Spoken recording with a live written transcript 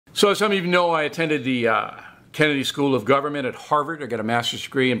So as some of you know, I attended the Kennedy School of Government at Harvard. I got a master's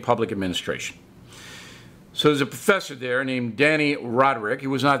degree in public administration. So there's a professor there named Dani Rodrik, he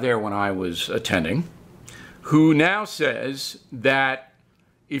was not there when I was attending, who now says that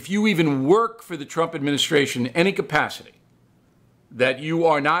if you even work for the Trump administration in any capacity, that you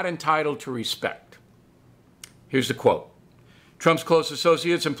are not entitled to respect. Here's the quote. Trump's close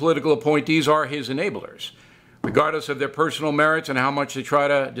associates and political appointees are his enablers, regardless of their personal merits and how much they try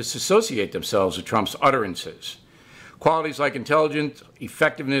to disassociate themselves with Trump's utterances. Qualities like intelligence,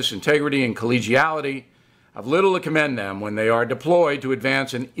 effectiveness, integrity, and collegiality have little to commend them when they are deployed to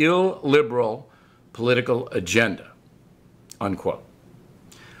advance an illiberal political agenda, unquote.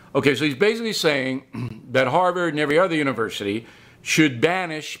 Okay, so he's basically saying that Harvard and every other university should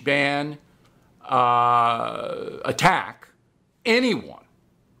ban, attack anyone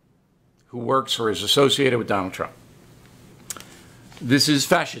who works or is associated with Donald Trump. This is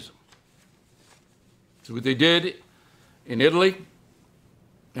fascism. It's what they did in Italy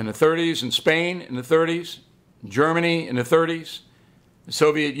in the 30s, in Spain in the 30s, in Germany in the 30s, the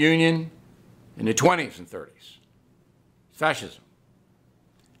Soviet Union in the 20s and 30s. Fascism.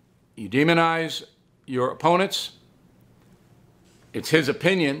 You demonize your opponents. It's his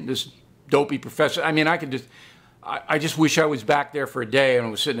opinion, this dopey professor. I mean, I just wish I was back there for a day and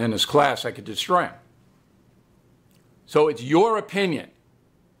was sitting in his class. I could destroy him. So it's your opinion,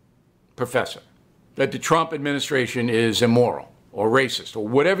 professor, that the Trump administration is immoral or racist or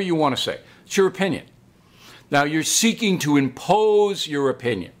whatever you want to say. It's your opinion. Now you're seeking to impose your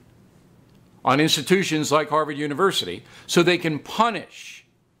opinion on institutions like Harvard University so they can punish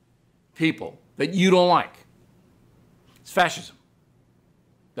people that you don't like. It's fascism.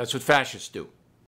 That's what fascists do.